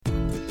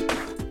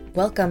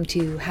Welcome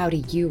to How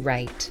Do You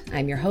Write?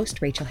 I'm your host,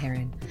 Rachel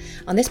Herron.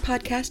 On this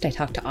podcast, I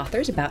talk to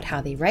authors about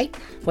how they write,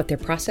 what their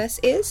process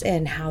is,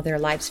 and how their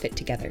lives fit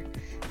together.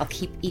 I'll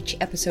keep each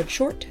episode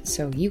short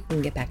so you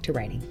can get back to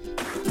writing.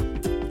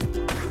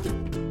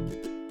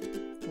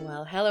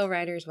 Well, hello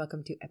writers.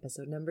 Welcome to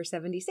episode number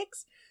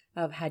 76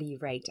 of How Do You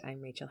Write?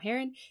 I'm Rachel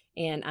Herron,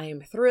 and I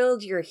am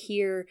thrilled you're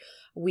here.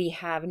 We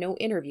have no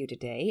interview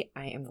today.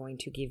 I am going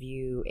to give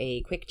you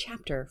a quick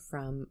chapter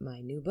from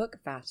my new book,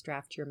 Fast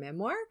Draft Your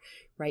Memoir,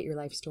 Write Your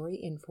Life Story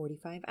in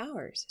 45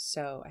 Hours.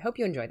 So I hope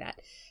you enjoy that.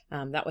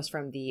 That was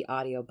from the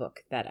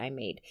audiobook that I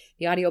made.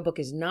 The audiobook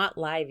is not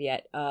live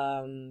yet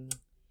because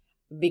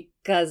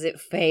it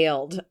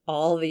failed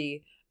all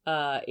the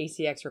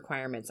ACX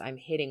requirements. I'm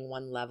hitting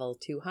one level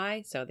too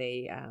high, so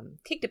they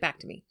kicked it back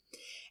to me.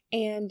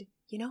 And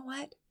you know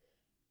what?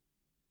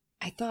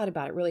 I thought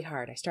about it really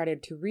hard. I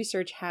started to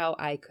research how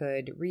I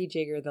could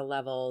rejigger the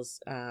levels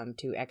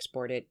to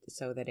export it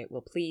so that it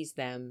will please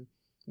them,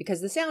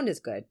 because the sound is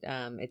good.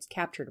 It's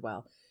captured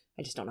well.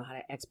 I just don't know how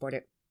to export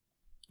it.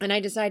 And I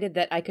decided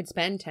that I could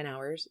spend 10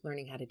 hours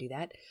learning how to do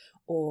that,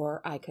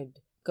 or I could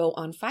go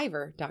on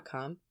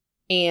Fiverr.com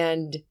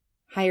and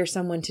hire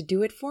someone to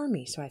do it for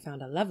me. So I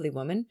found a lovely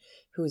woman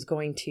who's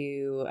going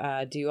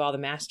to do all the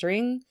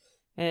mastering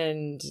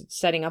and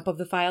setting up of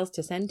the files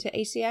to send to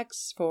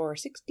ACX for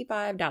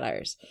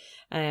 $65.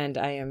 And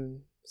I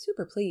am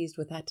super pleased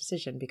with that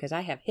decision because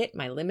I have hit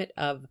my limit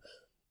of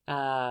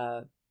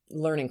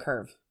learning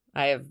curve.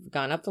 I have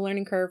gone up the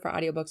learning curve for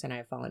audiobooks and I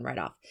have fallen right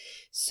off.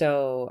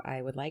 So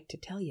I would like to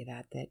tell you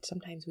that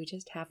sometimes we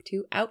just have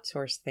to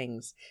outsource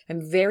things.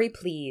 I'm very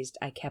pleased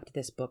I kept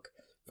this book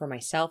for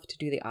myself to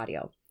do the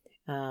audio.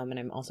 And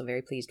I'm also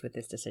very pleased with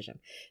this decision.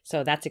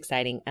 So that's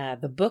exciting.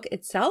 The book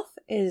itself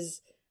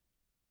is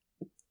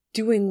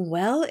doing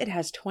well. It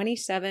has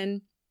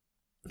 27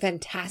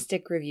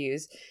 fantastic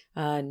reviews.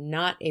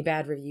 Not a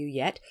bad review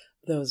yet.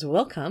 Those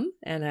will come,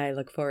 and I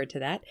look forward to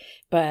that.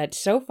 But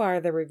so far,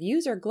 the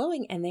reviews are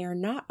glowing, and they are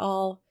not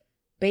all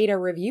beta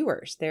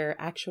reviewers. They're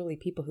actually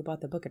people who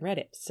bought the book and read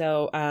it.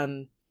 So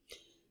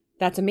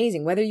that's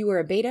amazing. Whether you were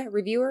a beta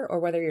reviewer or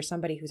whether you're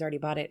somebody who's already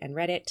bought it and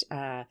read it,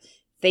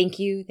 thank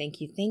you,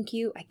 thank you, thank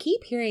you. I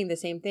keep hearing the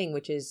same thing,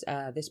 which is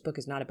this book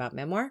is not about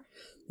memoir.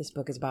 This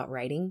book is about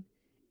writing.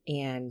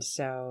 And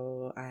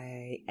so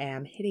I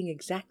am hitting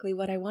exactly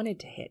what I wanted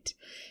to hit.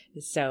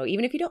 So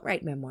even if you don't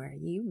write memoir,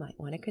 you might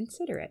want to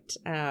consider it.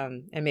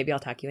 And maybe I'll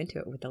talk you into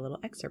it with a little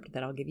excerpt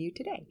that I'll give you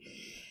today.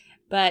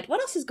 But what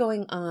else is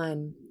going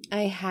on?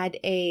 I had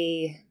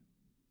a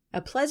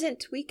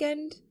pleasant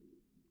weekend.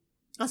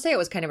 I'll say it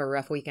was kind of a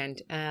rough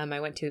weekend. I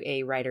went to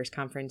a writers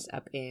conference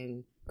up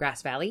in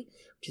Grass Valley,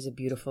 which is a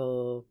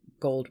beautiful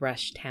gold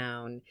rush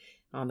town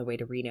on the way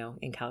to Reno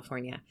in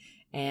California.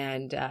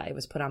 And it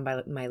was put on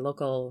by my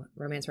local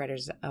Romance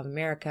Writers of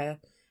America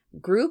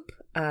group.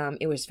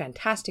 It was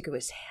fantastic. It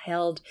was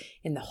held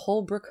in the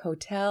Holbrook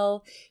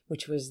Hotel,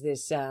 which was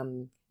this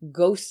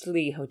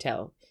ghostly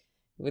hotel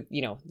with,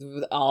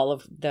 with all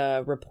of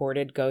the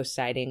reported ghost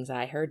sightings.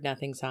 I heard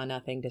nothing, saw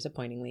nothing,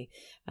 disappointingly.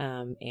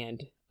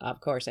 And of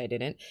course I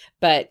didn't.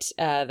 But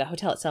the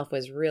hotel itself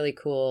was really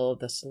cool.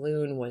 The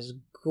saloon was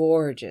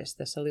gorgeous.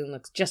 The saloon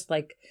looks just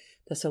like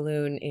the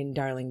saloon in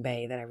Darling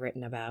Bay that I've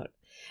written about.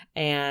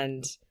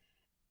 And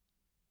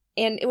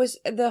it was,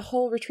 the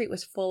whole retreat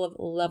was full of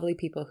lovely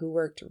people who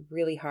worked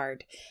really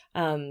hard.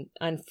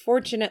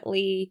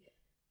 Unfortunately,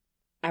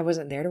 I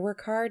wasn't there to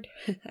work hard.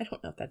 I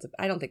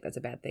don't think that's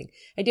a bad thing.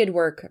 I did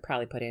work, I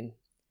probably put in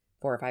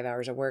 4 or 5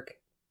 hours of work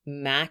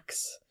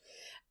max,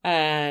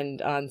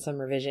 and on some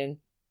revision.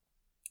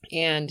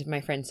 And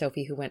my friend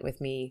Sophie, who went with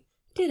me,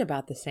 did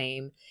about the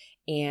same.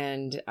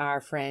 And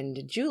our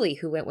friend Julie,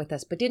 who went with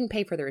us but didn't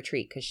pay for the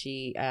retreat because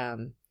she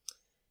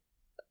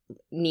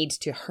needs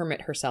to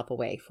hermit herself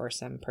away for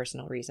some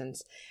personal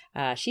reasons.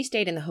 She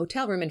stayed in the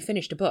hotel room and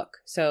finished a book.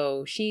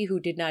 So she, who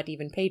did not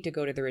even pay to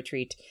go to the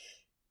retreat,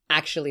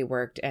 actually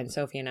worked. And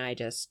Sophie and I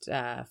just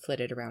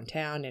flitted around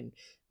town and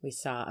we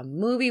saw a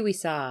movie. We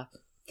saw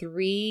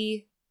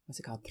 3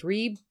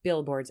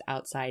 billboards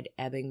outside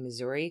Ebbing,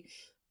 Missouri,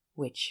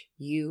 which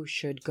you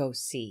should go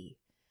see.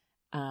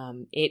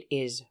 It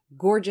is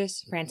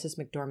gorgeous. Frances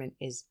McDormand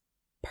is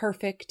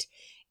perfect.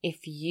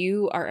 If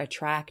you are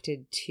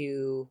attracted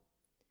to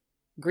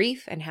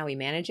grief and how we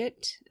manage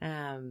it,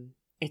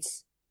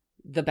 it's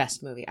the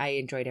best movie. I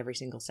enjoyed every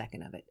single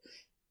second of it,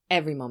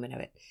 every moment of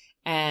it.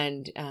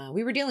 And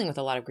we were dealing with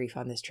a lot of grief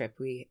on this trip.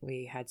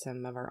 We had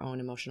some of our own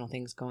emotional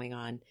things going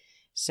on.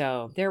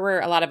 So there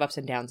were a lot of ups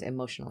and downs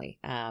emotionally.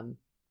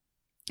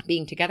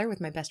 Being together with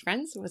my best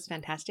friends was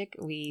fantastic.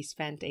 We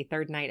spent a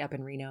 3rd night up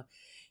in Reno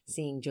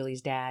seeing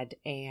Julie's dad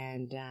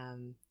and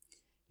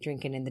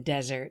drinking in the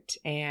desert.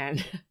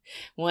 And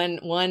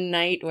one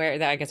night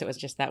where, I guess it was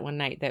just that one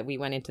night that we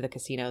went into the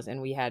casinos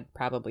and we had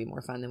probably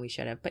more fun than we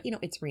should have. But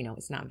it's Reno.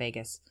 It's not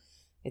Vegas.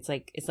 It's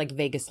like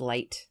Vegas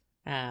light.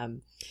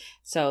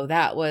 So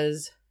that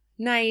was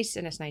nice,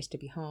 and it's nice to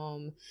be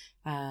home.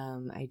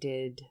 I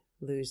did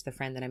lose the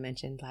friend that I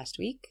mentioned last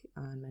week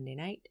on Monday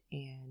night,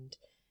 and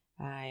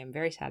I am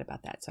very sad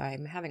about that. So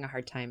I'm having a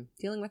hard time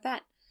dealing with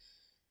that.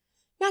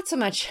 Not so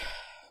much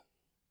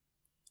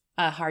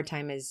a hard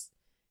time as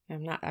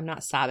I'm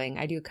not sobbing.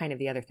 I do kind of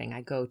the other thing.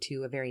 I go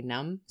to a very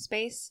numb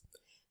space.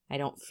 I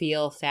don't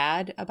feel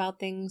sad about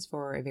things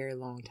for a very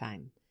long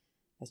time.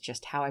 That's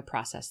just how I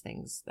process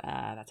things.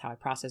 That's how I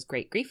process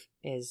great grief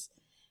is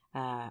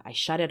I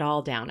shut it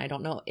all down. I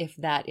don't know if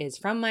that is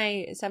from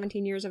my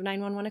 17 years of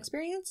 911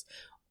 experience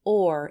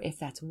or if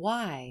that's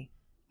why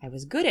I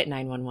was good at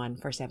 911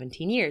 for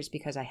 17 years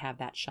because I have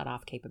that shut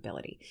off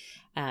capability.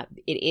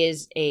 It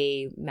is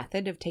a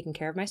method of taking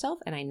care of myself,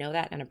 and I know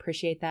that and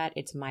appreciate that.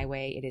 It's my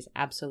way. It is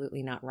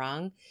absolutely not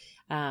wrong,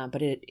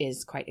 but it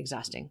is quite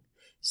exhausting.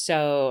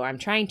 So I'm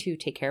trying to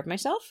take care of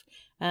myself.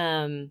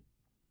 I've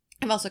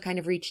also kind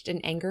of reached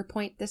an anger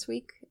point this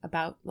week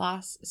about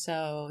loss,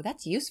 so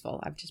that's useful.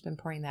 I've just been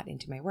pouring that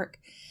into my work.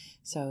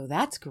 So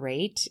that's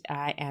great.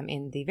 I am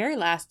in the very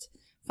last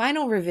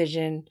final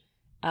revision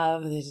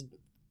of this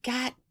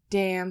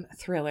goddamn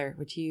thriller,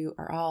 which you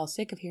are all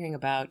sick of hearing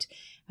about.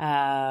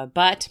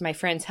 But my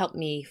friends helped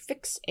me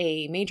fix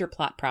a major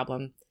plot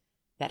problem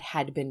that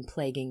had been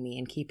plaguing me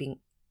and keeping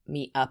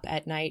me up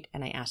at night.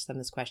 And I asked them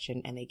this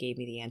question and they gave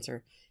me the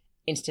answer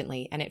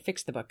instantly and it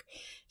fixed the book.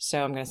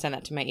 So I'm going to send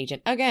that to my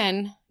agent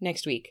again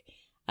next week.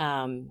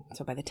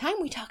 So by the time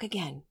we talk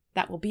again,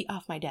 that will be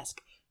off my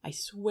desk. I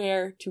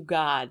swear to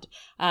God.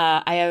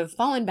 I have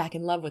fallen back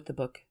in love with the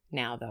book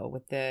now, though,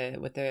 with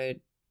the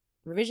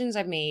revisions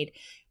I've made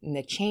and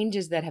the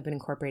changes that have been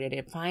incorporated.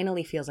 It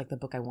finally feels like the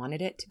book I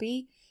wanted it to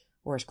be,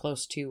 or as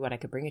close to what I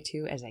could bring it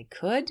to as I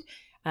could.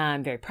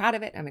 I'm very proud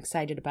of it. I'm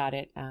excited about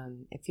it.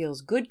 It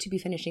feels good to be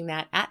finishing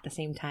that at the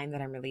same time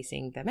that I'm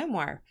releasing the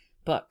memoir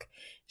book.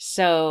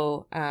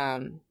 So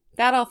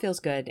that all feels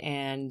good,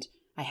 and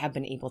I have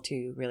been able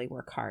to really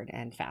work hard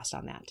and fast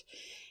on that.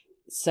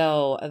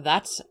 So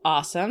that's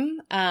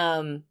awesome.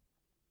 One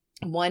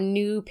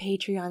new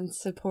Patreon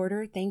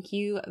supporter. Thank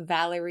you,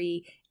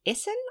 Valerie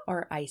Ison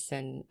or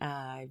Ison.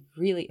 I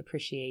really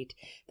appreciate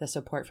the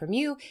support from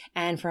you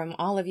and from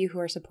all of you who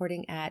are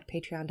supporting at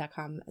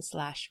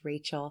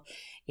patreon.com/Rachel.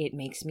 It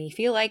makes me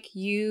feel like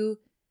you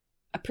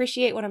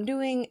appreciate what I'm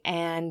doing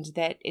and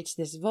that it's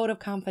this vote of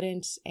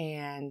confidence,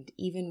 and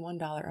even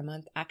 $1 a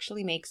month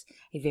actually makes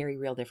a very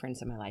real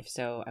difference in my life.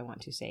 So I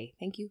want to say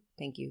thank you,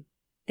 thank you,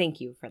 thank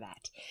you for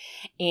that.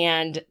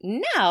 And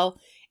now,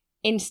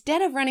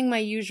 instead of running my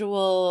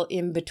usual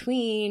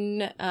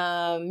in-between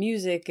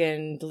music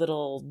and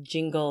little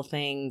jingle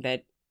thing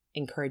that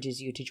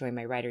encourages you to join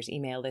my writer's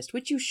email list,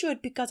 which you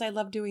should because I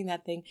love doing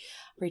that thing,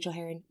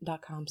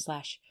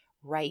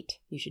 rachelherron.com/write.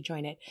 You should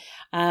join it.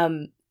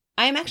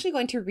 I'm actually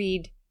going to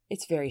read,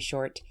 it's very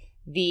short,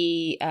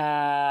 the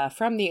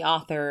from the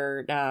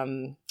author,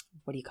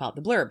 what do you call it,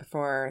 the blurb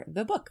for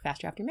the book,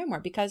 Fast Draft Your Memoir,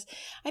 because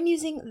I'm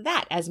using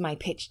that as my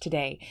pitch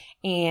today.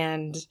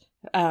 And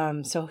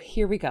so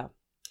here we go.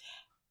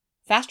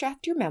 Fast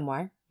Draft Your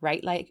Memoir,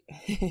 write like...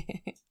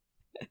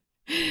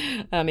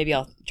 maybe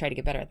I'll try to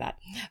get better at that.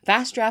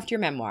 Fast Draft Your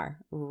Memoir,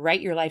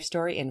 write your life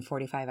story in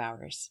 45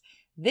 hours.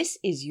 This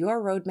is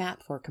your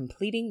roadmap for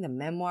completing the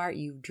memoir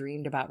you've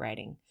dreamed about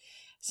writing.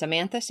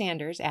 Samantha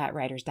Sanders at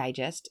Writer's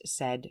Digest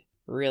said,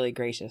 really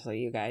graciously,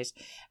 you guys,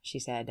 she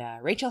said,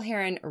 Rachel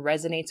Herron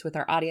resonates with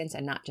our audience,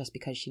 and not just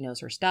because she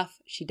knows her stuff,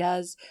 she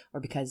does, or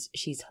because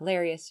she's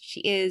hilarious, she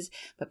is,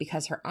 but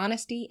because her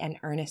honesty and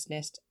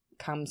earnestness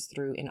comes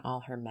through in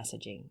all her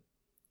messaging.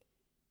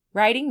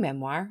 Writing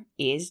memoir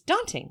is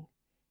daunting.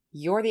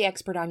 You're the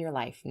expert on your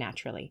life,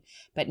 naturally,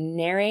 but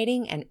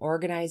narrating and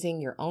organizing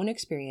your own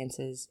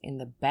experiences in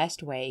the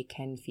best way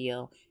can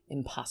feel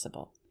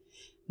impossible.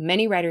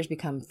 Many writers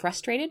become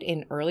frustrated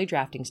in early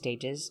drafting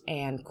stages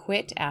and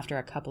quit after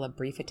a couple of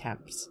brief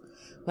attempts.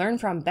 Learn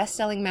from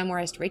best-selling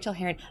memoirist Rachel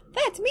Herron,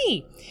 that's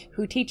me,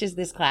 who teaches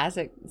this class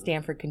at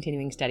Stanford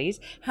Continuing Studies,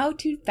 how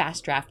to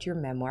fast draft your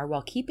memoir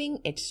while keeping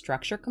its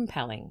structure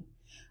compelling.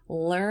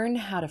 Learn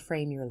how to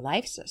frame your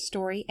life's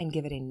story and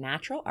give it a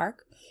natural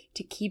arc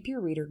to keep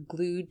your reader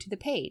glued to the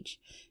page.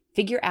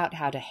 Figure out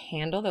how to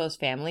handle those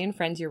family and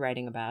friends you're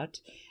writing about.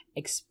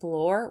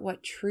 Explore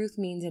what truth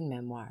means in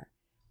memoir.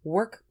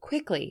 Work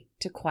quickly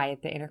to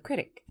quiet the inner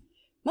critic.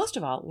 Most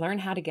of all, learn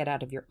how to get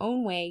out of your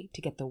own way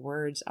to get the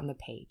words on the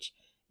page.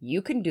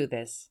 You can do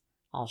this.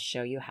 I'll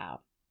show you how.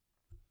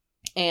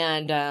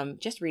 And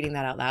just reading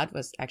that out loud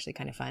was actually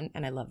kind of fun,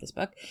 and I love this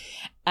book.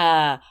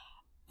 And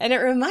it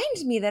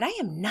reminds me that I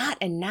am not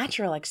a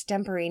natural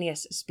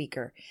extemporaneous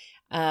speaker.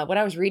 When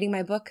I was reading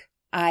my book,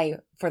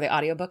 for the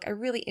audiobook, I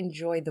really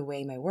enjoyed the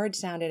way my words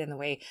sounded and the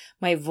way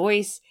my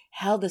voice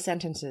held the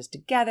sentences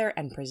together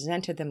and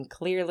presented them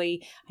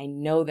clearly. I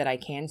know that I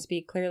can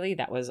speak clearly.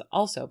 That was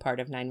also part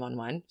of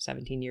 911,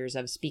 17 years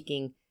of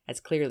speaking as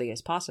clearly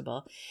as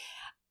possible.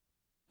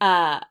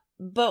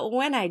 But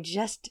when I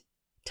just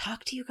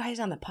talk to you guys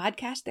on the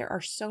podcast, there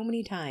are so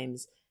many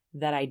times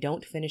that I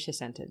don't finish a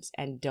sentence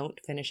and don't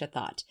finish a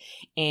thought.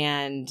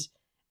 And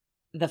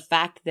the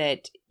fact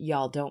that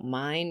y'all don't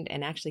mind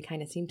and actually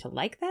kind of seem to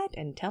like that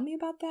and tell me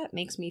about that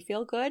makes me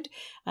feel good.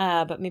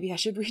 But maybe I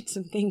should read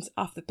some things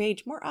off the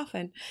page more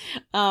often.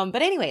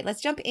 But anyway,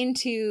 let's jump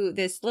into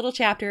this little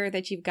chapter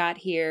that you've got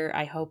here.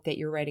 I hope that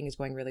your writing is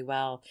going really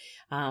well.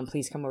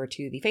 Please come over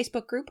to the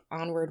Facebook group,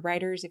 Onward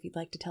Writers, if you'd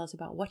like to tell us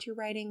about what you're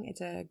writing.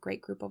 It's a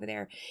great group over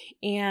there.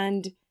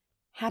 And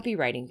happy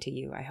writing to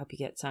you. I hope you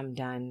get some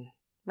done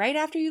right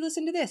after you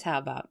listen to this. How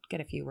about get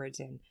a few words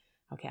in?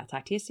 Okay, I'll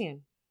talk to you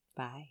soon.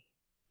 Bye.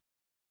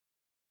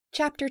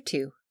 Chapter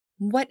 2.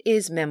 What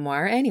is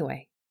memoir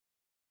anyway?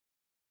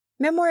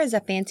 Memoir is a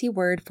fancy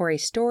word for a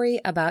story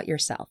about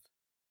yourself.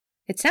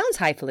 It sounds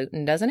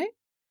highfalutin, doesn't it?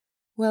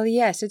 Well,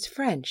 yes, it's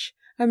French.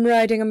 I'm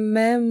writing a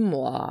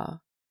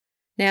memoir.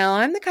 Now,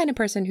 I'm the kind of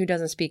person who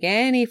doesn't speak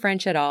any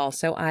French at all,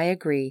 so I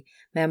agree.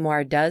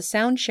 Memoir does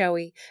sound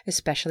showy,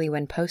 especially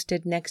when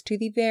posted next to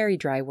the very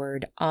dry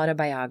word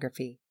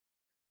autobiography.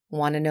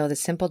 Want to know the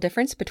simple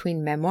difference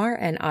between memoir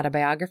and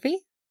autobiography?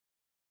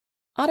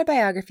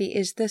 Autobiography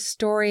is the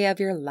story of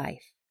your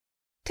life.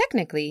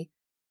 Technically,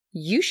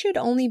 you should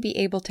only be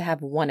able to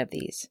have one of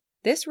these.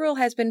 This rule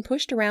has been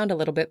pushed around a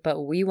little bit,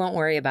 but we won't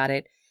worry about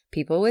it.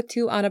 People with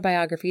 2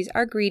 autobiographies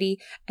are greedy,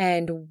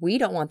 and we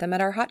don't want them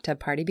at our hot tub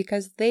party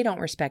because they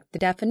don't respect the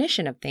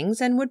definition of things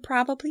and would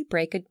probably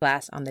break a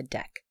glass on the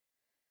deck.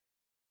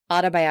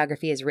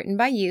 Autobiography is written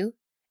by you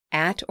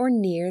at or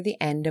near the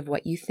end of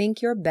what you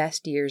think your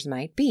best years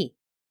might be.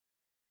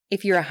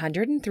 If you're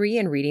 103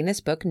 and reading this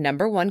book,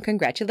 number 1,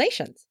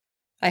 congratulations.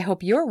 I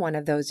hope you're one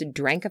of those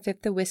drank a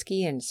fifth of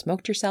whiskey and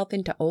smoked yourself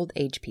into old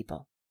age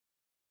people.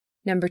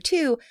 Number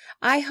 2,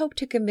 I hope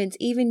to convince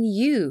even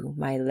you,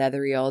 my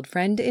leathery old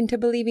friend, into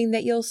believing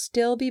that you'll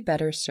still be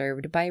better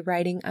served by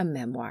writing a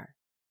memoir.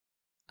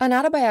 An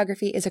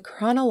autobiography is a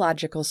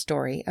chronological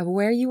story of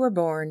where you were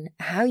born,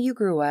 how you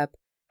grew up,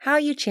 how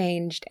you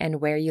changed, and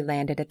where you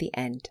landed at the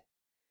end.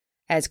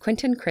 As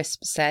Quentin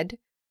Crisp said,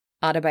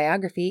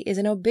 autobiography is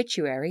an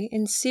obituary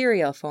in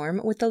serial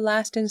form with the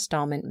last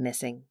installment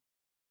missing.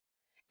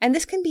 And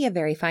this can be a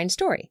very fine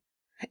story.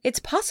 It's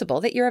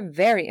possible that you're a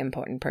very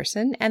important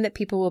person and that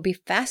people will be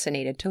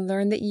fascinated to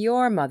learn that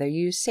your mother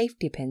used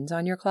safety pins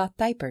on your cloth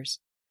diapers.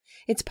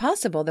 It's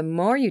possible the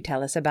more you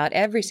tell us about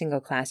every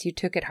single class you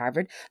took at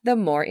Harvard, the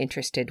more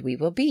interested we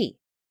will be.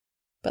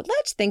 But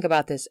let's think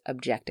about this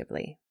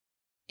objectively.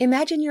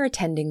 Imagine you're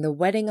attending the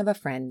wedding of a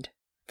friend.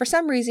 For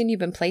some reason, you've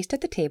been placed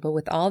at the table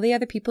with all the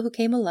other people who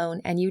came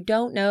alone, and you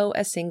don't know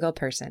a single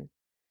person.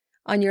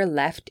 On your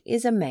left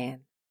is a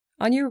man.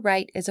 On your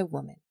right is a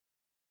woman.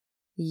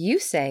 You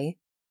say,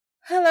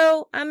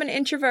 "Hello, I'm an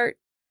introvert.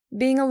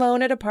 Being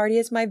alone at a party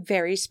is my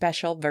very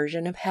special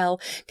version of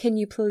hell. Can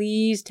you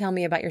please tell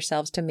me about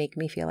yourselves to make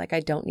me feel like I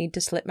don't need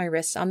to slip my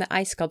wrists on the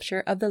ice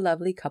sculpture of the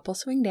lovely couple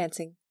swing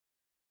dancing?"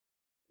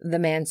 The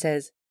man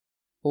says,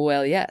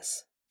 "Well,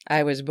 yes.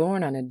 I was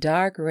born on a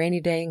dark, rainy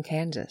day in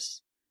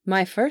Kansas.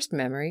 My first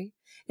memory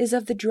is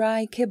of the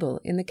dry kibble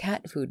in the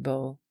cat food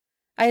bowl.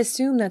 I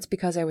assume that's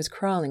because I was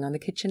crawling on the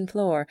kitchen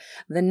floor.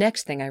 The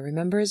next thing I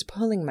remember is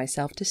pulling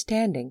myself to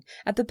standing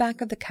at the back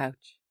of the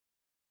couch."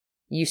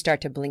 You start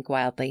to blink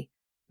wildly.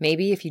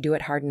 Maybe if you do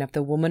it hard enough,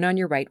 the woman on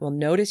your right will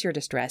notice your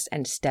distress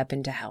and step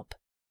in to help.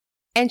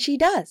 And she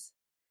does.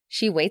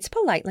 She waits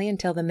politely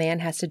until the man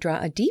has to draw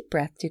a deep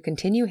breath to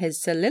continue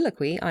his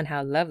soliloquy on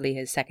how lovely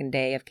his second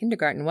day of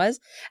kindergarten was,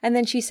 and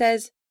then she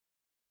says,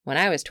 "When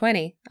I was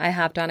 20, I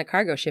hopped on a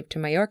cargo ship to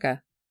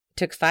Mallorca. It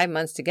took 5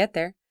 months to get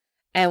there,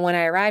 and when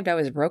I arrived, I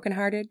was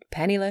broken-hearted,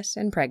 penniless,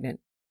 and pregnant."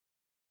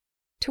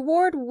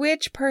 Toward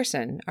which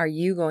person are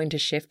you going to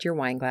shift your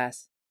wine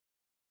glass?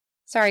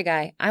 Sorry,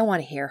 guy, I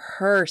want to hear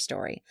her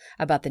story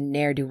about the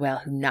ne'er-do-well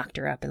who knocked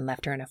her up and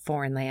left her in a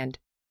foreign land.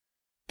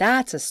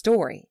 That's a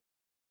story.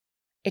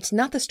 It's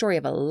not the story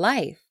of a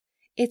life,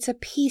 it's a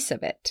piece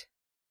of it.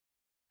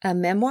 A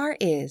memoir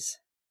is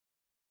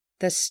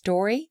the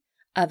story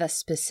of a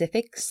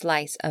specific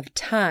slice of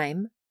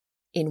time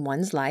in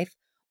one's life,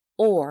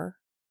 or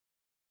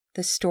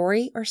the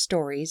story or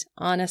stories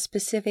on a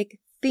specific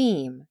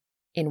theme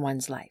in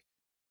one's life.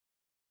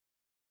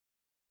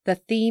 The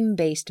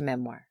theme-based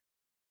memoir.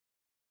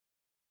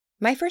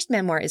 My first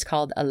memoir is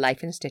called A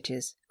Life in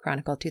Stitches,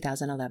 Chronicle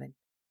 2011.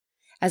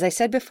 As I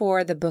said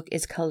before, the book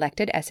is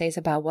collected essays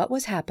about what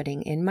was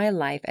happening in my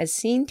life as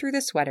seen through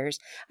the sweaters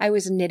I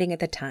was knitting at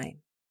the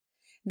time.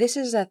 This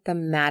is a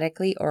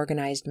thematically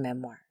organized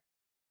memoir.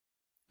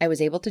 I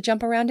was able to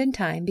jump around in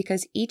time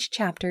because each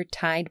chapter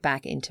tied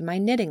back into my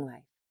knitting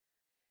life.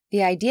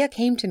 The idea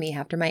came to me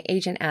after my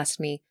agent asked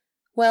me,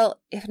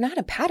 "Well, if not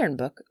a pattern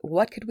book,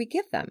 what could we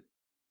give them?"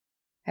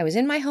 I was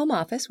in my home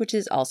office, which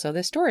is also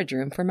the storage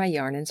room for my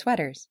yarn and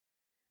sweaters.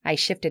 I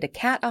shifted a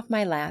cat off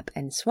my lap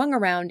and swung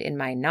around in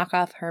my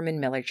knockoff Herman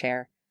Miller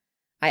chair.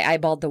 I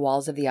eyeballed the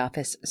walls of the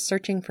office,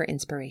 searching for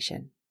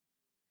inspiration.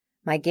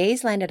 My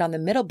gaze landed on the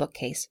middle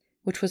bookcase,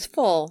 which was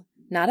full,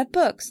 not of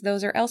books,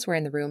 those are elsewhere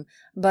in the room,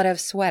 but of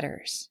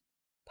sweaters.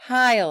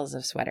 Piles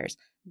of sweaters,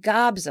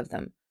 gobs of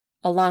them,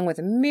 along with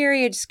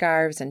myriad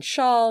scarves and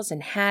shawls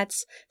and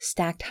hats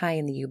stacked high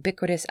in the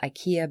ubiquitous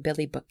IKEA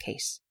Billy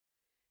bookcase.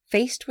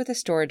 Faced with a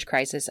storage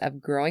crisis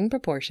of growing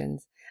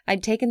proportions,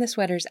 I'd taken the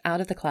sweaters out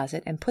of the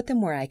closet and put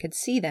them where I could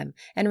see them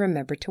and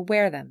remember to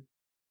wear them.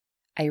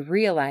 I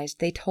realized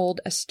they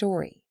told a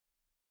story.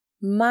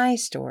 My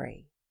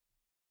story.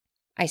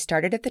 I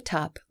started at the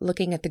top,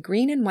 looking at the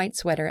green and white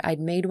sweater I'd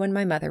made when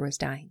my mother was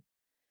dying.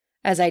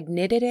 As I'd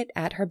knitted it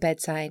at her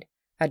bedside,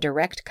 a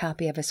direct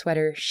copy of a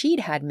sweater she'd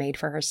had made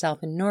for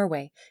herself in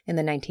Norway in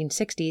the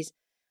 1960s,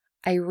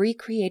 I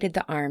recreated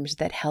the arms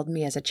that held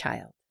me as a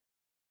child.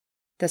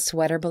 The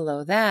sweater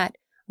below that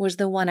was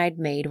the one I'd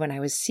made when I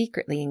was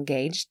secretly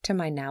engaged to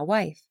my now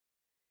wife.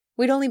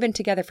 We'd only been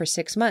together for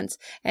 6 months,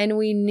 and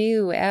we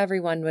knew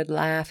everyone would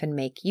laugh and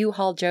make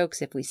U-Haul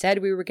jokes if we said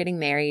we were getting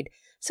married,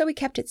 so we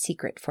kept it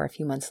secret for a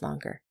few months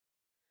longer.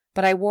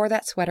 But I wore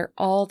that sweater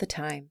all the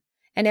time,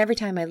 and every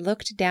time I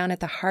looked down at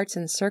the hearts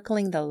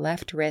encircling the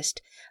left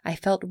wrist, I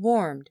felt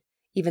warmed,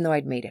 even though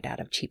I'd made it out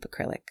of cheap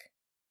acrylic.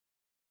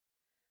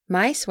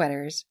 My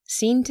sweaters,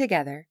 seen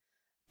together,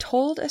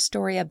 told a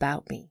story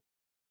about me.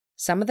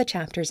 Some of the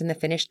chapters in the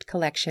finished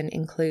collection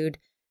include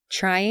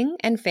trying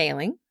and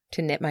failing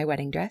to knit my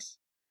wedding dress,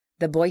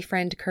 the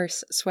boyfriend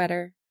curse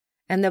sweater,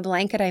 and the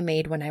blanket I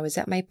made when I was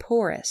at my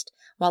poorest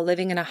while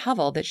living in a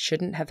hovel that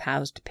shouldn't have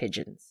housed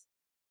pigeons.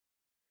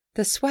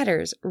 The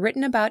sweaters,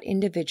 written about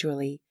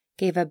individually,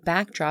 gave a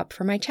backdrop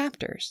for my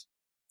chapters.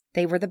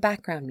 They were the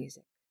background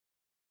music.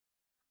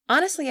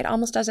 Honestly, it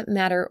almost doesn't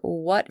matter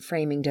what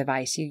framing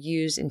device you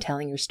use in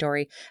telling your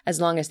story, as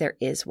long as there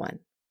is one.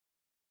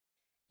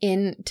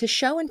 In To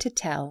Show and to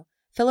Tell,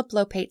 Philip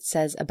Lopate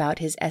says about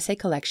his essay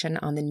collection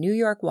on the New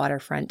York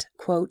waterfront,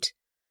 quote,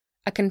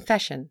 "A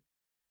confession.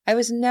 I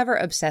was never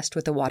obsessed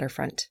with the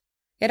waterfront.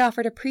 It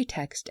offered a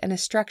pretext and a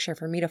structure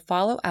for me to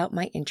follow out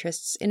my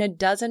interests in a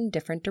dozen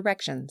different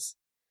directions.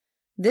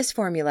 This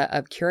formula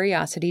of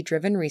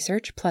curiosity-driven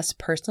research plus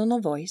personal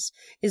voice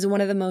is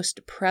one of the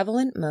most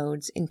prevalent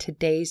modes in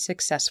today's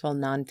successful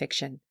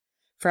nonfiction,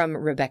 from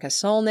Rebecca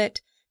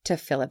Solnit to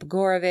Philip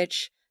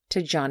Gorovich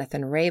to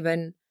Jonathan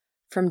Rabin,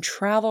 from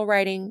travel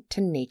writing to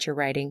nature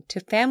writing to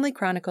family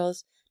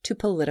chronicles to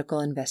political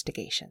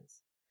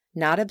investigations.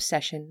 Not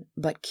obsession,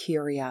 but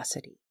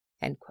curiosity."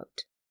 End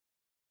quote.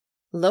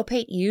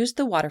 Lopate used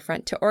the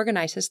waterfront to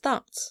organize his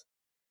thoughts.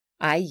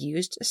 I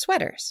used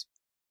sweaters.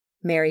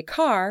 Mary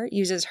Karr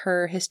uses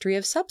her history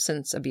of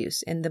substance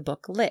abuse in the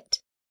book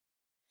Lit.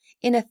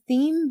 In a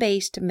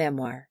theme-based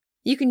memoir,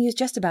 you can use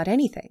just about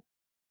anything.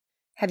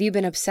 Have you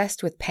been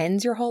obsessed with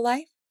pens your whole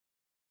life?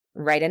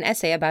 Write an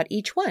essay about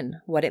each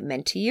one, what it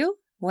meant to you,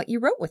 what you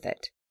wrote with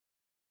it.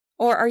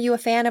 Or are you a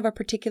fan of a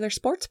particular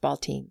sports ball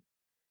team?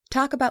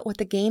 Talk about what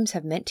the games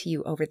have meant to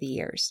you over the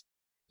years.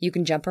 You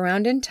can jump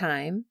around in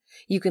time.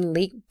 You can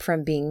leap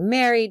from being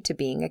married to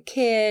being a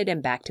kid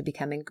and back to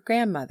becoming a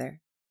grandmother.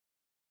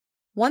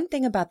 One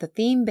thing about the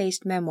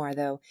theme-based memoir,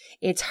 though,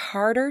 it's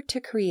harder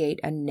to create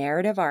a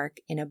narrative arc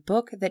in a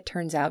book that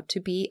turns out to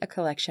be a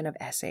collection of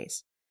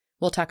essays.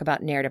 We'll talk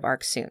about narrative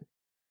arcs soon.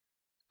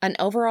 An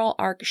overall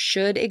arc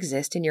should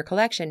exist in your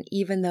collection,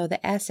 even though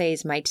the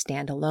essays might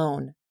stand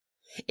alone.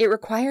 It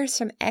requires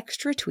some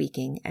extra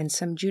tweaking and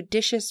some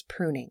judicious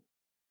pruning.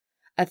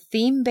 A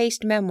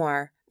theme-based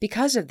memoir,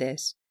 because of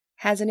this,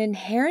 has an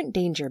inherent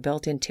danger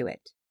built into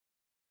it.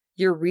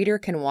 Your reader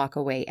can walk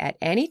away at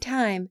any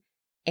time,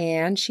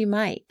 and she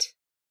might.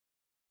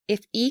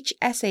 If each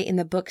essay in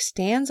the book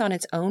stands on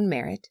its own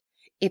merit,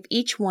 if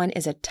each one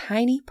is a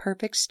tiny,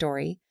 perfect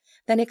story,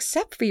 then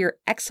except for your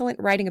excellent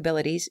writing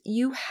abilities,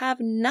 you have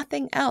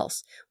nothing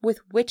else with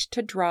which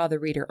to draw the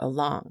reader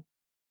along.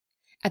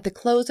 At the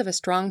close of a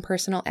strong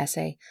personal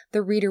essay,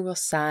 the reader will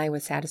sigh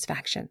with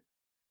satisfaction.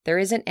 There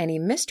isn't any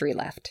mystery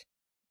left.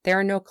 There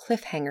are no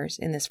cliffhangers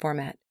in this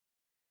format.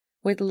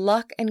 With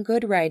luck and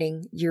good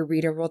writing, your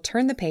reader will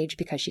turn the page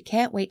because she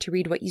can't wait to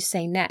read what you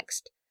say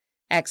next.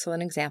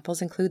 Excellent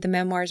examples include the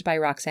memoirs by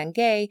Roxane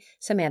Gay,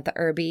 Samantha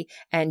Irby,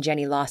 and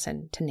Jenny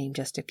Lawson, to name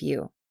just a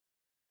few.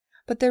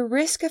 But the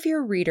risk of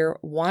your reader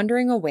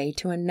wandering away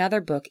to another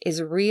book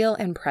is real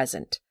and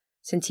present,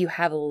 since you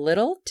have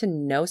little to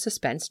no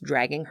suspense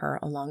dragging her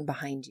along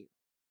behind you.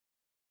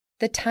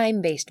 The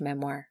time-based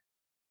memoir.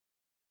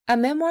 A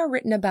memoir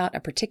written about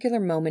a particular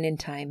moment in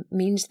time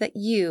means that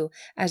you,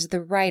 as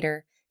the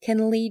writer,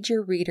 can lead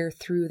your reader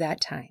through that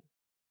time.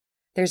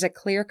 There's a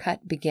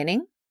clear-cut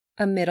beginning,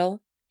 a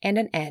middle, and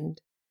an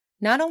end,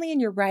 not only in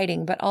your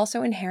writing, but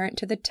also inherent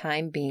to the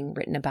time being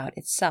written about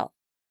itself.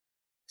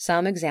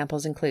 Some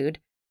examples include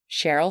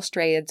Cheryl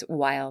Strayed's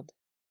Wild.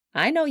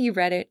 I know you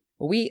read it.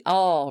 We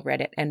all read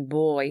it, and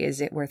boy,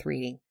 is it worth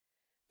reading.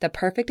 The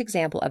perfect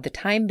example of the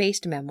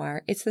time-based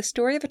memoir is the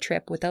story of a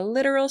trip with a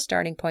literal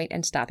starting point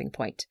and stopping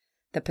point,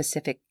 the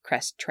Pacific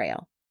Crest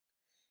Trail.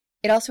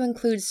 It also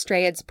includes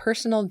Strayed's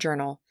personal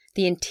journal,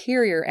 the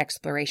interior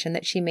exploration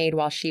that she made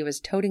while she was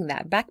toting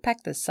that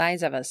backpack the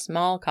size of a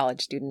small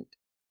college student.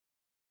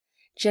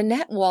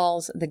 Jeanette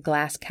Wall's The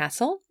Glass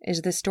Castle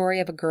is the story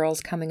of a girl's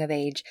coming of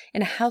age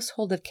in a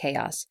household of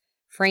chaos,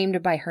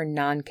 framed by her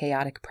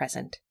non-chaotic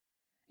present.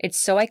 It's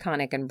so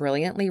iconic and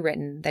brilliantly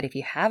written that if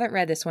you haven't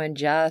read this one,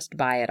 just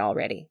buy it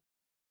already.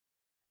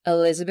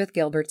 Elizabeth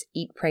Gilbert's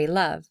Eat, Pray,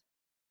 Love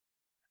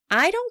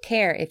I don't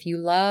care if you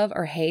love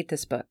or hate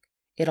this book.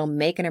 It'll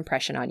make an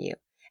impression on you.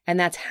 And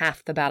that's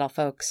half the battle,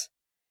 folks.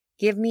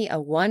 Give me a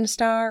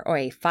 1-star or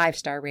a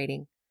 5-star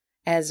rating.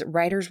 As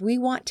writers, we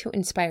want to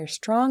inspire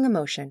strong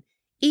emotion,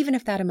 even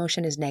if that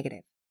emotion is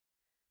negative.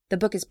 The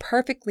book is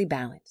perfectly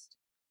balanced.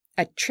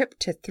 A trip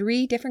to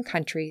 3 different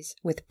countries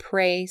with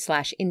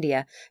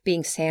Prey/India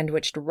being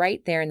sandwiched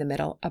right there in the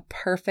middle, a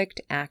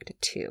perfect act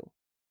 2.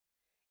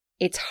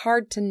 It's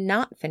hard to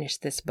not finish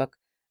this book,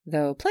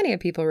 though plenty of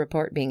people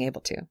report being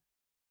able to.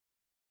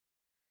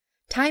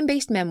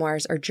 Time-based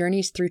memoirs are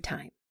journeys through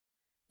time.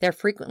 They're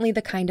frequently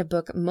the kind of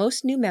book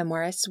most new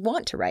memoirists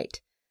want to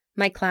write.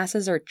 My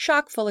classes are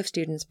chock full of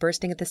students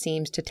bursting at the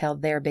seams to tell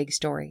their big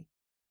story.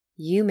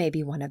 You may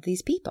be one of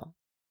these people.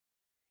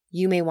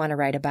 You may want to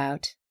write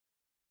about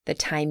the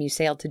time you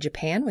sailed to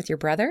Japan with your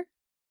brother,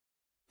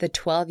 the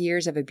 12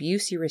 years of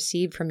abuse you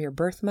received from your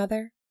birth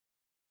mother,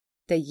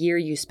 the year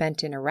you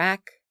spent in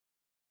Iraq,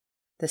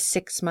 the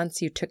 6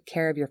 months you took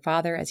care of your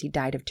father as he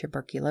died of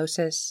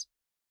tuberculosis,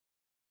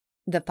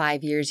 the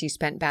 5 years you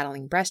spent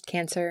battling breast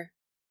cancer.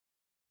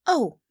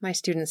 Oh, my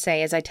students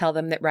say as I tell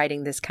them that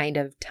writing this kind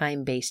of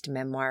time-based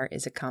memoir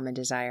is a common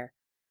desire.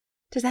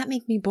 Does that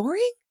make me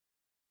boring?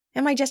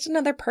 Am I just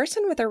another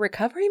person with a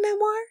recovery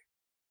memoir?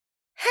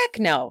 Heck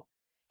no!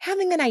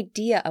 Having an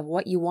idea of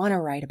what you want to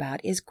write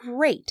about is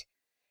great.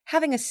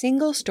 Having a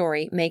single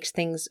story makes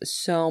things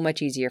so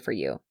much easier for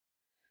you.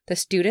 The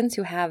students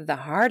who have the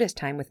hardest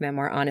time with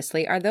memoir,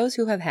 honestly, are those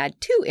who have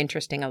had too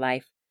interesting a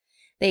life.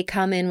 They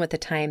come in with the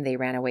time they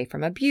ran away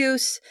from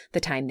abuse, the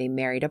time they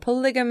married a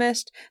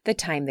polygamist, the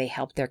time they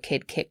helped their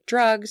kid kick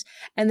drugs,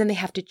 and then they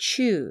have to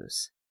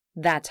choose.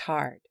 That's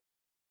hard.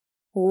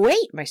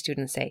 Wait, my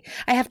students say,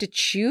 I have to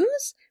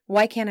choose?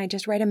 Why can't I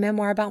just write a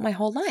memoir about my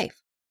whole life?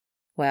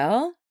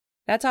 Well,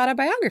 that's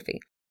autobiography.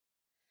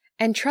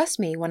 And trust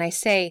me when I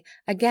say,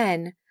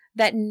 again,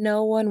 that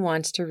no one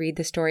wants to read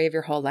the story of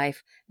your whole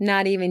life,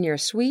 not even your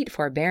sweet,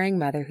 forbearing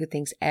mother who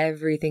thinks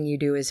everything you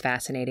do is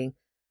fascinating.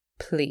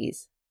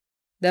 Please.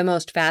 The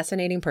most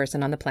fascinating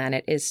person on the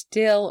planet is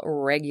still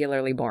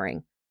regularly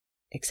boring.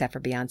 Except for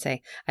Beyonce.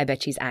 I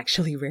bet she's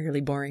actually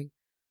rarely boring.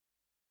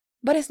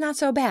 But it's not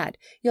so bad.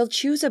 You'll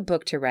choose a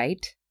book to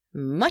write.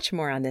 Much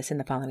more on this in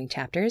the following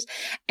chapters.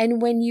 And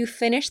when you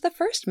finish the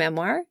first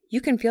memoir, you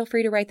can feel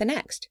free to write the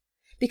next.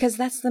 Because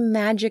that's the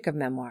magic of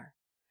memoir.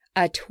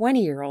 A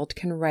 20-year-old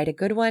can write a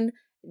good one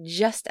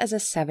just as a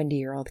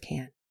 70-year-old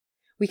can.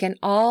 We can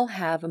all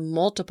have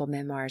multiple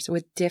memoirs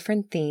with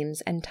different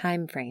themes and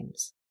time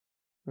frames.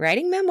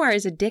 Writing memoir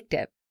is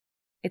addictive.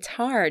 It's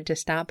hard to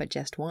stop at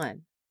just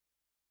one.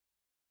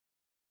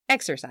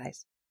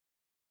 Exercise.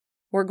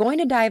 We're going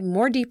to dive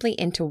more deeply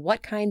into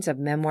what kinds of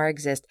memoir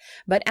exist,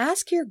 but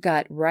ask your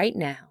gut right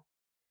now,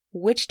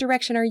 which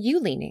direction are you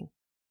leaning?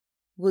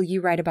 Will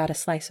you write about a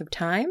slice of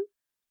time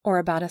or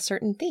about a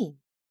certain theme?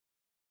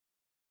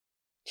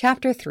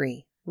 Chapter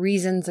 3.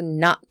 Reasons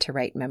not to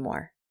write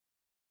memoir.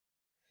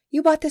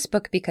 You bought this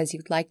book because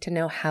you'd like to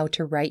know how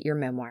to write your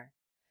memoir.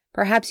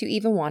 Perhaps you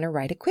even want to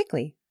write it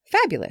quickly.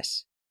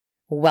 Fabulous.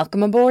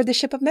 Welcome aboard the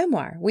ship of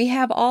memoir. We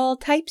have all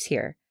types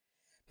here.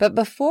 But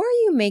before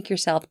you make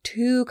yourself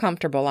too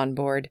comfortable on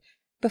board,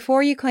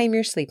 before you claim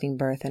your sleeping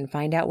berth and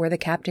find out where the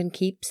captain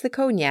keeps the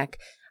cognac,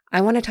 I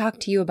want to talk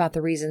to you about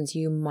the reasons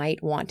you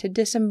might want to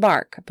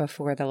disembark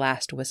before the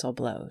last whistle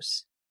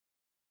blows.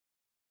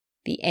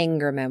 The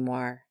anger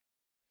memoir.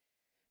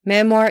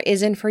 Memoir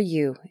isn't for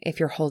you if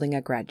you're holding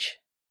a grudge.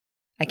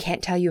 I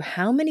can't tell you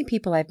how many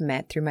people I've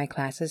met through my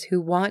classes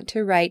who want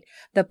to write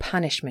the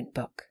punishment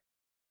book.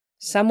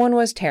 Someone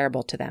was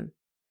terrible to them.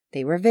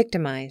 They were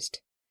victimized.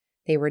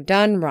 They were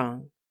done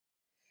wrong.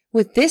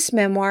 With this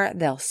memoir,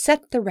 they'll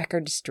set the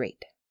record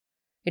straight.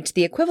 It's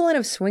the equivalent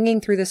of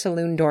swinging through the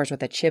saloon doors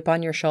with a chip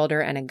on your shoulder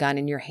and a gun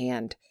in your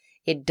hand.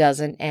 It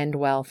doesn't end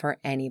well for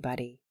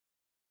anybody.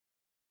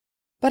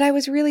 But I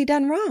was really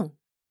done wrong.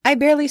 I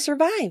barely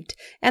survived,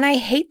 and I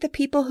hate the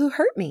people who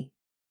hurt me.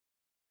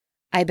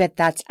 I bet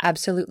that's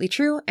absolutely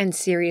true, and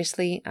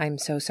seriously, I'm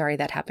so sorry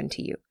that happened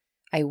to you.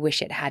 I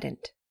wish it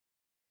hadn't.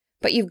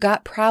 But you've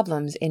got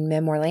problems in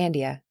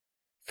Memoirlandia.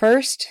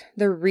 First,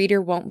 the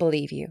reader won't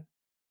believe you.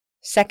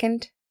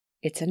 Second,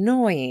 it's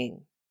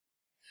annoying.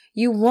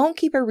 You won't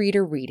keep a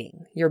reader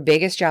reading, your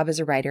biggest job as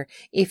a writer,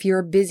 if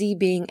you're busy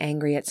being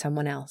angry at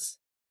someone else.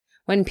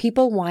 When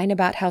people whine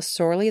about how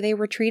sorely they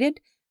were treated,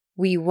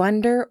 we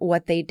wonder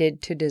what they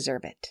did to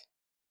deserve it.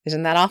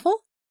 Isn't that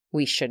awful?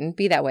 We shouldn't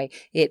be that way.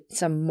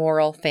 It's a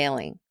moral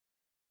failing.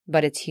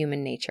 But it's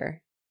human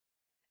nature.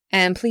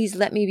 And please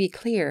let me be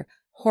clear,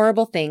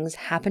 horrible things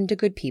happen to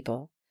good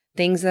people,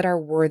 things that are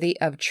worthy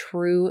of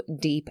true,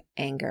 deep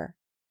anger.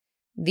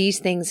 These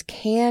things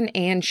can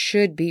and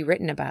should be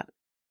written about.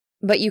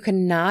 But you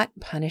cannot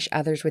punish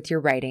others with your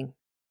writing.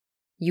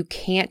 You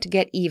can't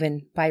get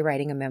even by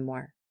writing a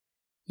memoir.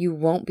 You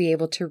won't be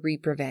able to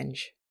reap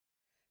revenge.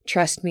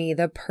 Trust me,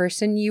 the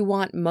person you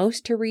want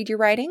most to read your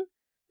writing,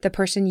 the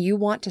person you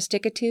want to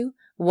stick it to,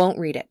 won't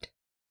read it.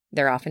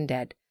 They're often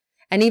dead.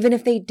 And even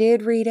if they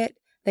did read it,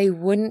 they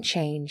wouldn't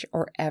change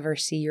or ever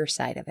see your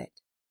side of it.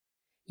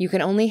 You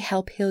can only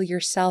help heal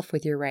yourself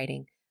with your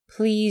writing.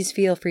 Please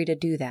feel free to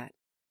do that.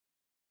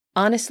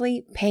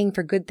 Honestly, paying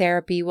for good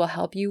therapy will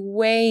help you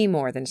way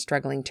more than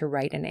struggling to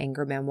write an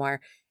anger memoir,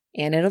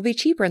 and it'll be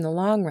cheaper in the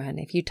long run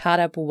if you tot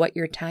up what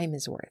your time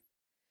is worth.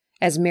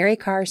 As Mary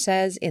Karr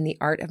says in The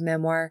Art of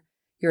Memoir,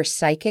 your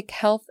psychic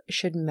health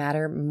should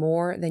matter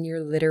more than your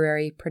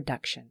literary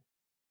production.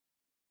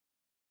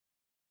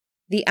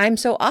 The I'm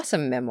So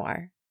Awesome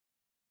memoir.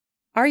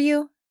 Are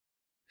you?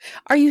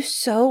 Are you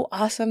so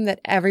awesome that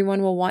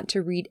everyone will want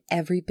to read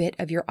every bit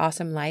of your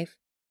awesome life?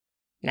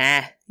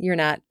 Nah, you're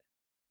not.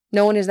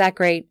 No one is that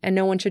great, and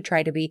no one should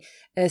try to be,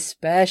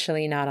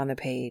 especially not on the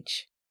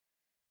page.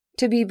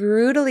 To be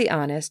brutally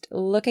honest,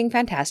 looking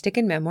fantastic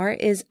in memoir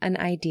is an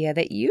idea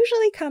that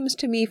usually comes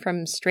to me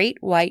from straight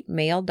white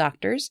male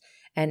doctors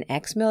and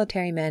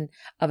ex-military men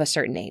of a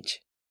certain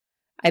age.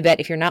 I bet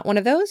if you're not one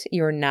of those,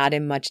 you're not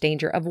in much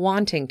danger of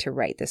wanting to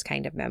write this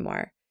kind of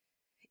memoir.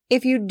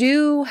 If you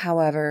do,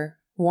 however,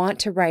 want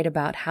to write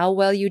about how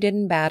well you did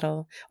in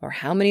battle or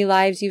how many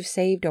lives you've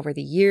saved over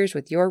the years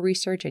with your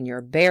research and your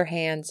bare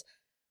hands,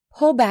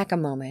 pull back a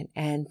moment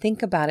and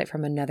think about it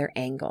from another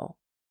angle.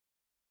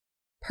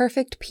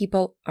 Perfect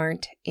people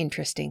aren't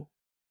interesting.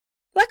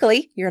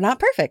 Luckily, you're not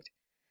perfect.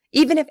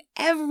 Even if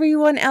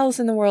everyone else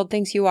in the world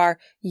thinks you are,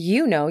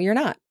 you know you're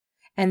not.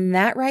 And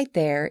that right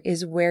there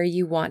is where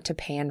you want to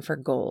pan for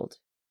gold.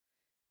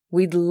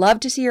 We'd love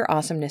to see your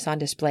awesomeness on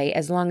display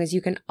as long as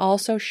you can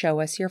also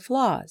show us your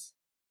flaws.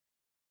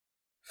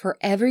 For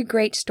every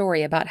great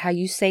story about how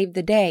you saved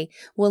the day,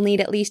 we'll need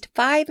at least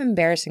 5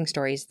 embarrassing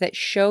stories that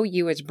show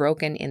you as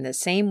broken in the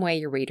same way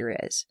your reader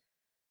is.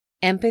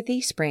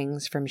 Empathy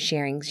springs from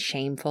sharing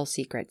shameful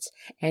secrets,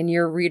 and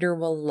your reader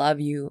will love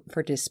you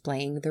for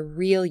displaying the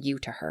real you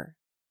to her.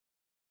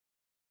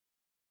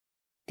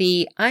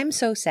 The I'm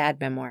So Sad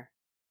memoir.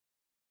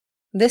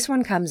 This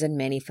one comes in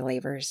many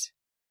flavors.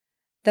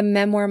 The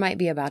memoir might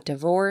be about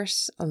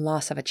divorce,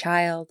 loss of a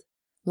child,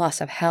 loss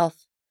of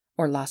health,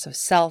 or loss of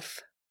self.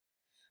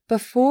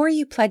 Before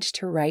you pledge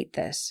to write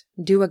this,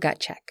 do a gut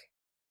check.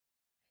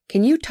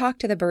 Can you talk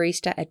to the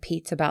barista at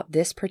Pete's about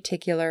this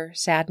particular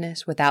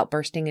sadness without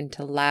bursting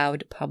into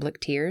loud public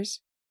tears?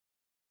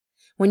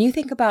 When you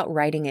think about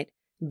writing it,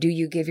 do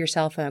you give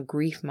yourself a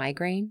grief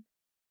migraine?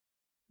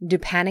 Do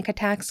panic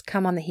attacks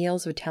come on the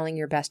heels of telling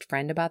your best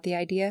friend about the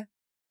idea?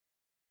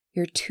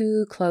 You're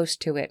too close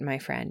to it, my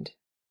friend.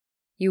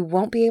 You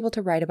won't be able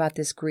to write about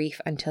this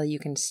grief until you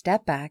can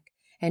step back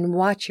and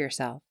watch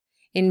yourself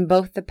in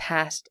both the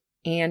past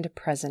and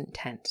present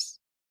tense.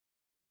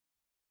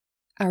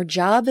 Our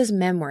job as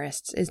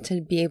memoirists is to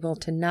be able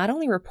to not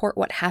only report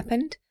what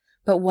happened,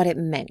 but what it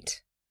meant.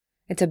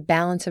 It's a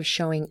balance of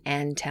showing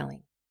and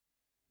telling.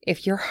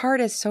 If your heart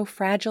is so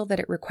fragile that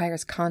it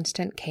requires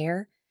constant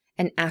care,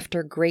 and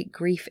after great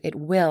grief it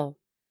will,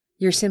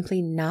 you're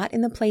simply not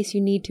in the place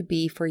you need to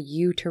be for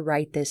you to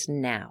write this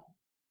now.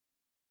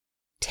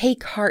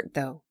 Take heart,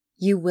 though.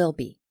 You will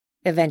be,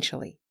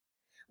 eventually.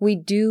 We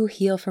do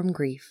heal from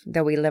grief,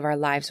 though we live our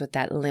lives with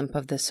that limp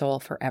of the soul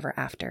forever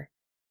after.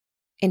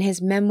 In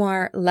his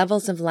memoir,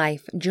 Levels of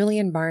Life,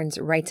 Julian Barnes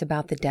writes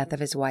about the death of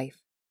his wife.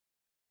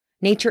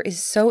 Nature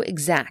is so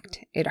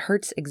exact, it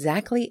hurts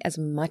exactly as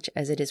much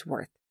as it is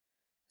worth.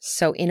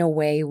 So in a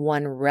way,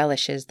 one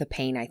relishes the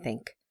pain, I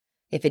think.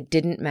 If it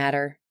didn't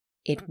matter,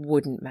 it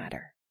wouldn't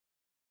matter.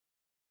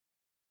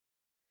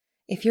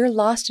 If you're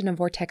lost in a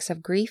vortex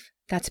of grief,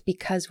 that's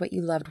because what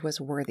you loved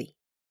was worthy.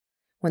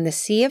 When the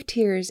sea of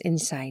tears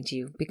inside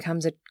you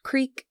becomes a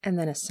creek and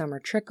then a summer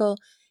trickle,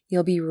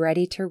 you'll be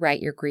ready to write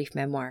your grief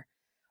memoir.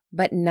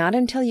 But not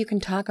until you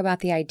can talk about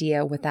the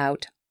idea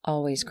without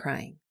always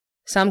crying.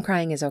 Some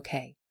crying is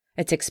okay.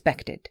 It's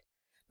expected.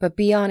 But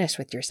be honest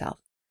with yourself.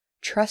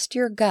 Trust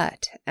your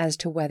gut as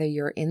to whether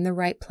you're in the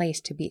right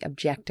place to be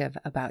objective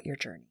about your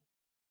journey.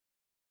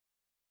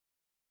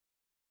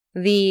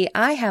 The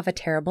I Have a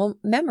Terrible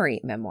Memory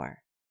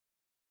memoir.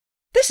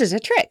 This is a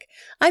trick.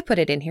 I put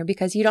it in here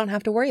because you don't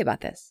have to worry about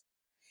this.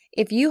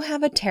 If you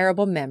have a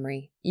terrible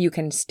memory, you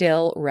can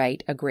still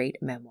write a great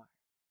memoir.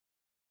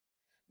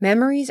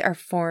 Memories are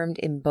formed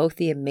in both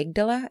the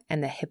amygdala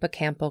and the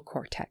hippocampal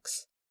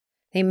cortex.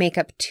 They make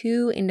up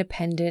 2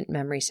 independent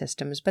memory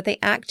systems, but they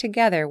act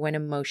together when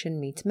emotion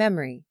meets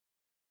memory.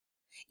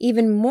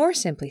 Even more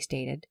simply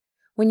stated,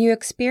 when you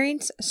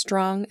experience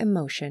strong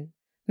emotion,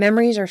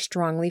 memories are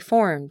strongly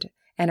formed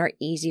and are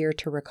easier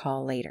to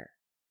recall later.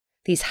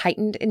 These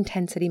heightened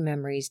intensity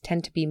memories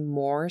tend to be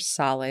more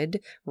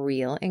solid,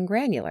 real, and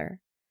granular.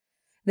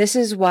 This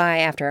is why,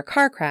 after a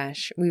car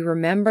crash, we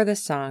remember the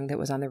song that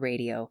was on the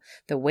radio,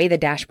 the way the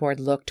dashboard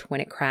looked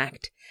when it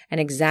cracked, and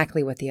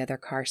exactly what the other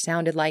car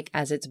sounded like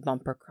as its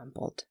bumper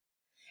crumpled.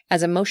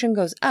 As emotion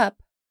goes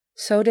up,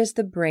 so does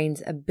the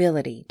brain's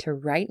ability to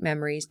write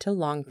memories to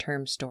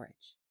long-term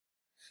storage.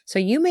 So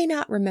you may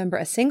not remember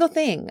a single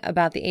thing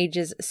about the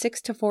ages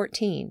 6 to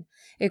 14,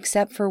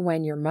 except for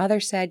when your mother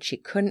said she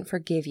couldn't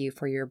forgive you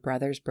for your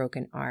brother's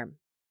broken arm.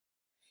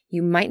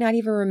 You might not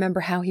even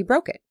remember how he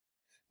broke it,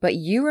 but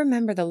you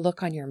remember the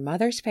look on your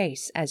mother's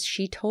face as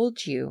she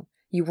told you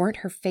you weren't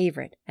her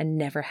favorite and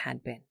never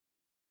had been.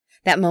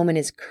 That moment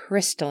is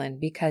crystalline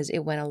because it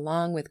went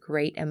along with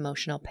great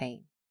emotional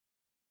pain.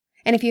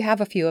 And if you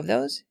have a few of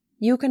those,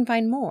 you can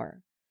find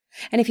more.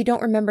 And if you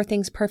don't remember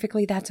things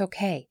perfectly, that's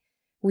okay.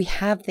 We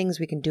have things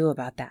we can do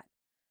about that.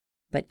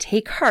 But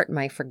take heart,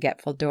 my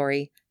forgetful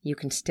Dory. You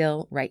can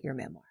still write your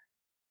memoir.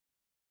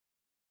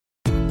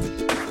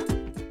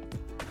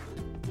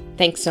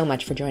 Thanks so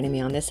much for joining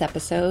me on this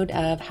episode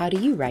of How Do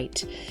You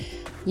Write?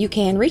 You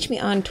can reach me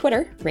on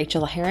Twitter,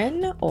 Rachel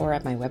Herron, or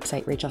at my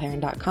website,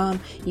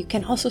 rachelherron.com. You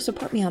can also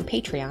support me on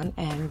Patreon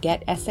and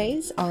get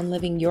essays on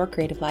living your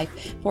creative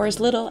life for as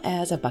little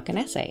as $1 an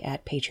essay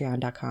at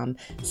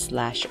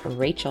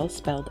patreon.com/Rachel,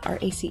 spelled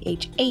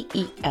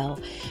Rachel.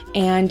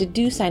 And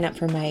do sign up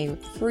for my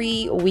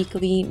free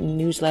weekly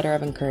newsletter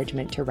of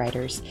encouragement to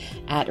writers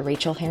at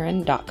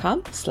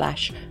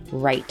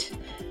rachelherron.com/write.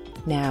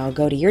 Now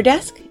go to your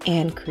desk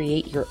and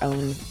create your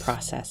own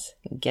process.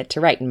 Get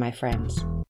to writing, my friends.